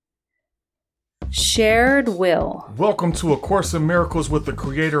Shared Will. Welcome to A Course in Miracles with the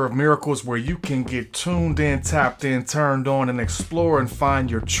Creator of Miracles, where you can get tuned in, tapped in, turned on, and explore and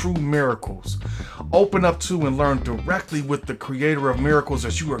find your true miracles. Open up to and learn directly with the Creator of Miracles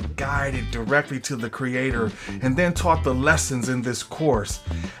as you are guided directly to the Creator and then taught the lessons in this course,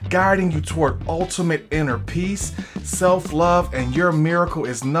 guiding you toward ultimate inner peace, self-love, and your miracle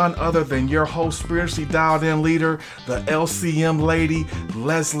is none other than your host, spiritually dialed in leader, the LCM lady,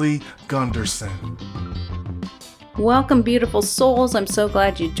 Leslie Gunderson. Welcome, beautiful souls. I'm so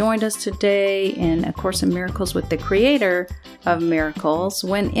glad you joined us today in A Course in Miracles with the Creator of Miracles.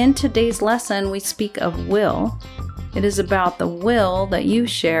 When in today's lesson we speak of will, it is about the will that you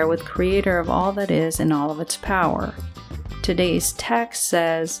share with Creator of all that is and all of its power. Today's text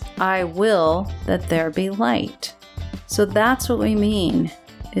says, I will that there be light. So that's what we mean,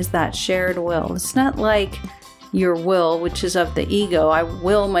 is that shared will. It's not like your will, which is of the ego. I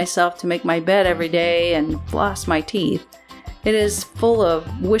will myself to make my bed every day and floss my teeth. It is full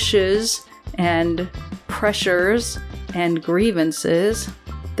of wishes and pressures and grievances.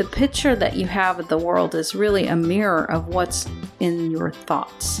 The picture that you have of the world is really a mirror of what's in your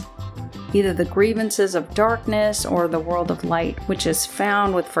thoughts. Either the grievances of darkness or the world of light, which is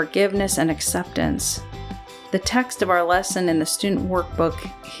found with forgiveness and acceptance. The text of our lesson in the student workbook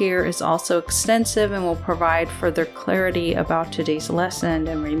here is also extensive and will provide further clarity about today's lesson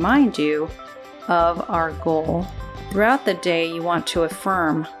and remind you of our goal. Throughout the day, you want to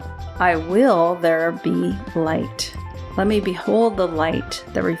affirm, I will there be light. Let me behold the light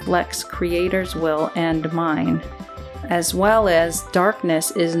that reflects Creator's will and mine, as well as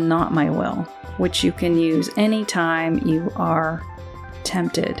darkness is not my will, which you can use anytime you are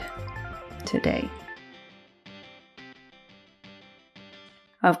tempted today.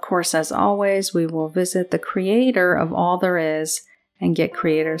 Of course, as always, we will visit the Creator of all there is and get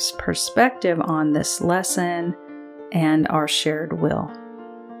Creator's perspective on this lesson and our shared will.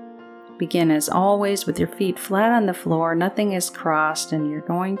 Begin as always with your feet flat on the floor, nothing is crossed, and you're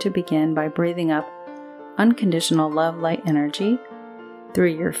going to begin by breathing up unconditional love light energy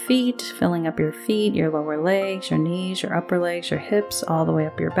through your feet, filling up your feet, your lower legs, your knees, your upper legs, your hips, all the way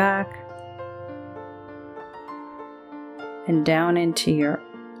up your back, and down into your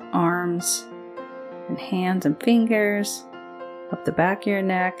arms and hands and fingers, up the back of your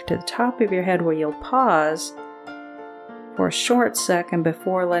neck to the top of your head, where you'll pause for a short second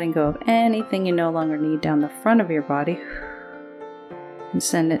before letting go of anything you no longer need down the front of your body, and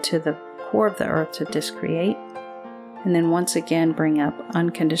send it to the core of the earth to discreate. And then once again bring up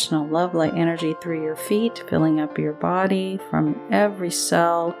unconditional love light energy through your feet, filling up your body from every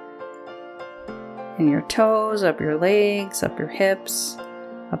cell in your toes, up your legs, up your hips,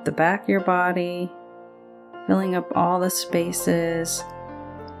 up the back of your body, filling up all the spaces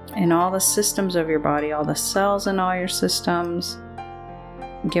in all the systems of your body, all the cells in all your systems,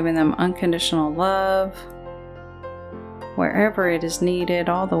 giving them unconditional love wherever it is needed,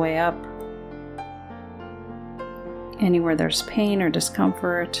 all the way up. Anywhere there's pain or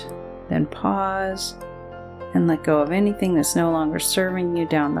discomfort, then pause and let go of anything that's no longer serving you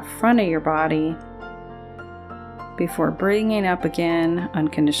down the front of your body, before bringing up again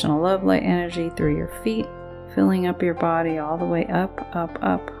unconditional love light energy through your feet, filling up your body all the way up, up,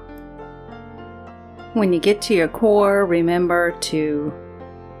 up. When you get to your core, remember to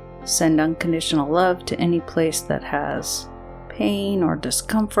send unconditional love to any place that has pain or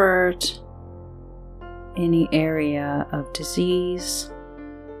discomfort, any area of disease.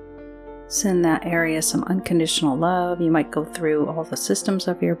 Send that area some unconditional love. You might go through all the systems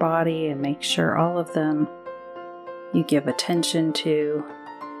of your body and make sure all of them you give attention to.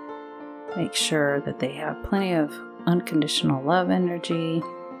 Make sure that they have plenty of unconditional love energy.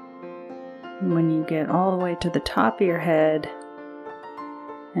 And when you get all the way to the top of your head,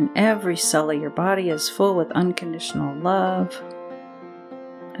 and every cell of your body is full with unconditional love,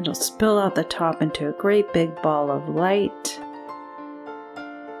 it'll spill out the top into a great big ball of light.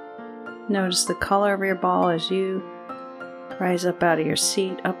 Notice the color of your ball as you rise up out of your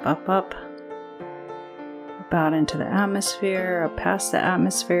seat, up, up, up. Out into the atmosphere, up past the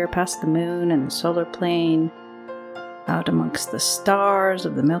atmosphere, past the moon and the solar plane, out amongst the stars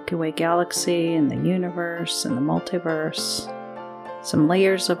of the Milky Way galaxy and the universe and the multiverse. Some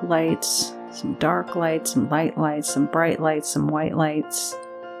layers of lights, some dark lights, some light lights, some bright lights, some white lights,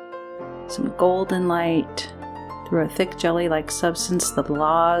 some golden light through a thick jelly-like substance, the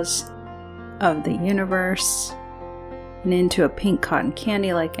laws of the universe, and into a pink cotton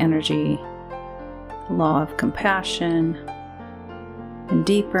candy-like energy, law of compassion, and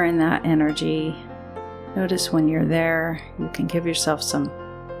deeper in that energy. Notice when you're there, you can give yourself some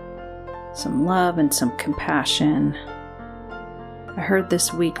some love and some compassion. I heard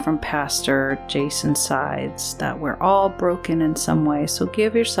this week from Pastor Jason Sides that we're all broken in some way, so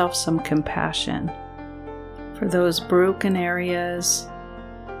give yourself some compassion for those broken areas.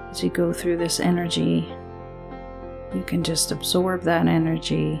 As you go through this energy, you can just absorb that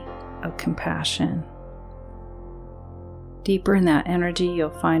energy of compassion. Deeper in that energy, you'll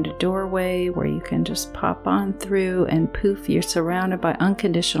find a doorway where you can just pop on through, and poof, you're surrounded by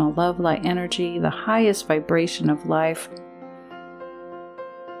unconditional love, light energy, the highest vibration of life.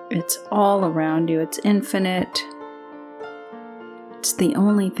 It's all around you. It's infinite. It's the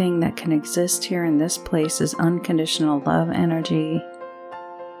only thing that can exist here in this place is unconditional love energy.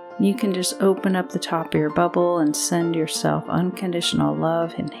 You can just open up the top of your bubble and send yourself unconditional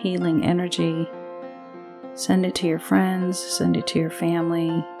love and healing energy. Send it to your friends, send it to your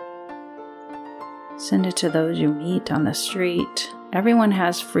family, send it to those you meet on the street. Everyone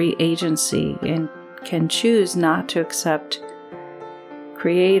has free agency and can choose not to accept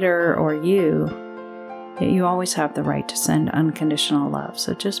Creator or you, yet you always have the right to send unconditional love.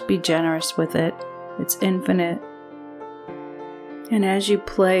 So just be generous with it. It's infinite. And as you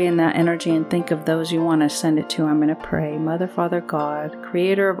play in that energy and think of those you want to send it to, I'm going to pray. Mother, Father, God,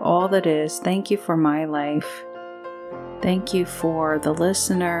 Creator of all that is, thank you for my life. Thank you for the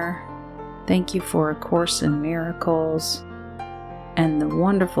listener. Thank you for A Course in Miracles and the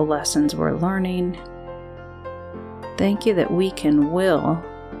wonderful lessons we're learning. Thank you that we can will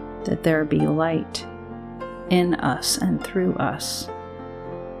that there be light in us and through us.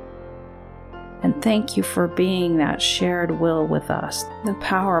 And thank you for being that shared will with us, the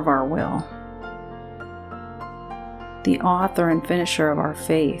power of our will. The author and finisher of our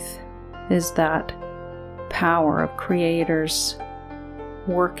faith is that power of Creator's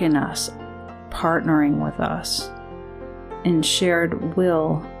work in us, partnering with us in shared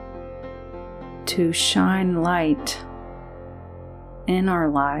will to shine light in our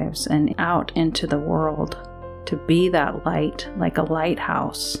lives and out into the world, to be that light like a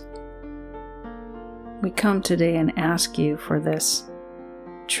lighthouse. We come today and ask you for this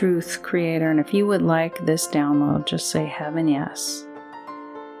truth, Creator, and if you would like this download, just say heaven yes.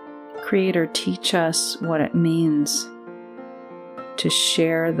 Creator, teach us what it means to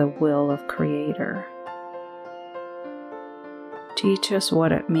share the will of Creator. Teach us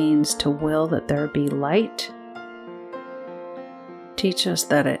what it means to will that there be light. Teach us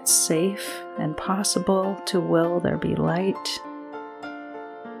that it's safe and possible to will there be light,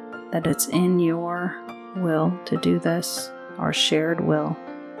 that it's in your will to do this, our shared will.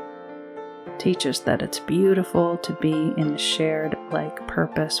 Teach us that it's beautiful to be in shared like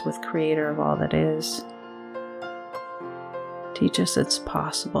purpose with Creator of all that is. Teach us it's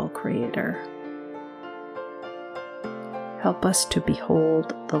possible, Creator. Help us to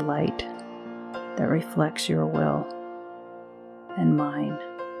behold the light that reflects your will and mine.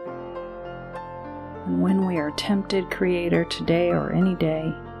 And when we are tempted, Creator, today or any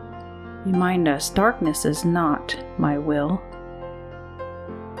day, remind us darkness is not my will.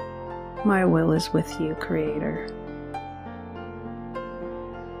 My will is with you, Creator.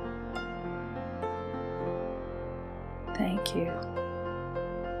 Thank you.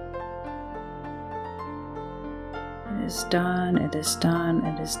 It is done, it is done,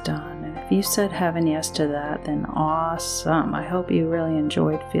 it is done. And if you said heaven yes to that, then awesome. I hope you really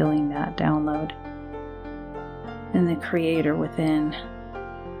enjoyed feeling that download and the Creator within.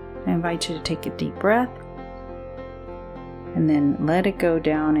 I invite you to take a deep breath and then let it go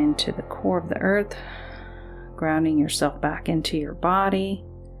down into the core of the earth, grounding yourself back into your body.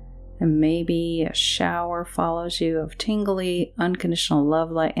 And maybe a shower follows you of tingly, unconditional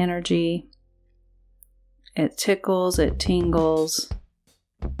love light energy. It tickles, it tingles.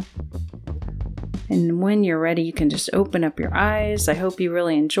 And when you're ready, you can just open up your eyes. I hope you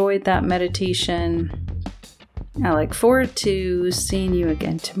really enjoyed that meditation. I look forward to seeing you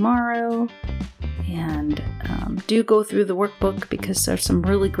again tomorrow. And do go through the workbook because there's some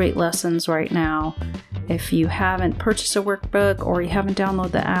really great lessons right now. If you haven't purchased a workbook or you haven't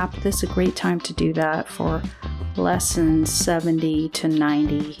downloaded the app, this is a great time to do that. For lessons 70 to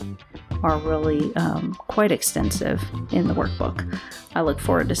 90 are really quite extensive in the workbook. I look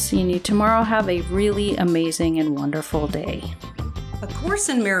forward to seeing you tomorrow. Have a really amazing and wonderful day. A Course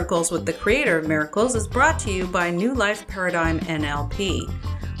in Miracles with the Creator of Miracles is brought to you by New Life Paradigm NLP.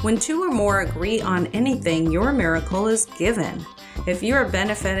 When two or more agree on anything, your miracle is given. If you are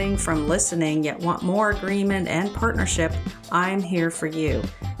benefiting from listening yet want more agreement and partnership, I'm here for you.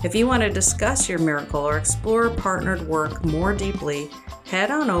 If you want to discuss your miracle or explore partnered work more deeply,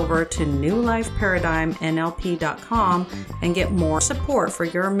 head on over to newlifeparadigmnlp.com and get more support for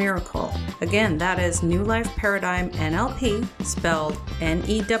your miracle. Again, that is New Life Paradigm NLP, spelled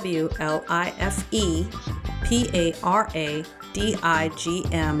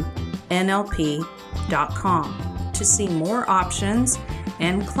NEWLIFEPARADIGMNLP.com to see more options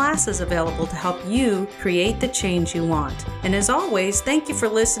and classes available to help you create the change you want. And as always, thank you for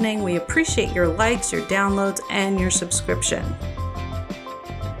listening. We appreciate your likes, your downloads, and your subscription.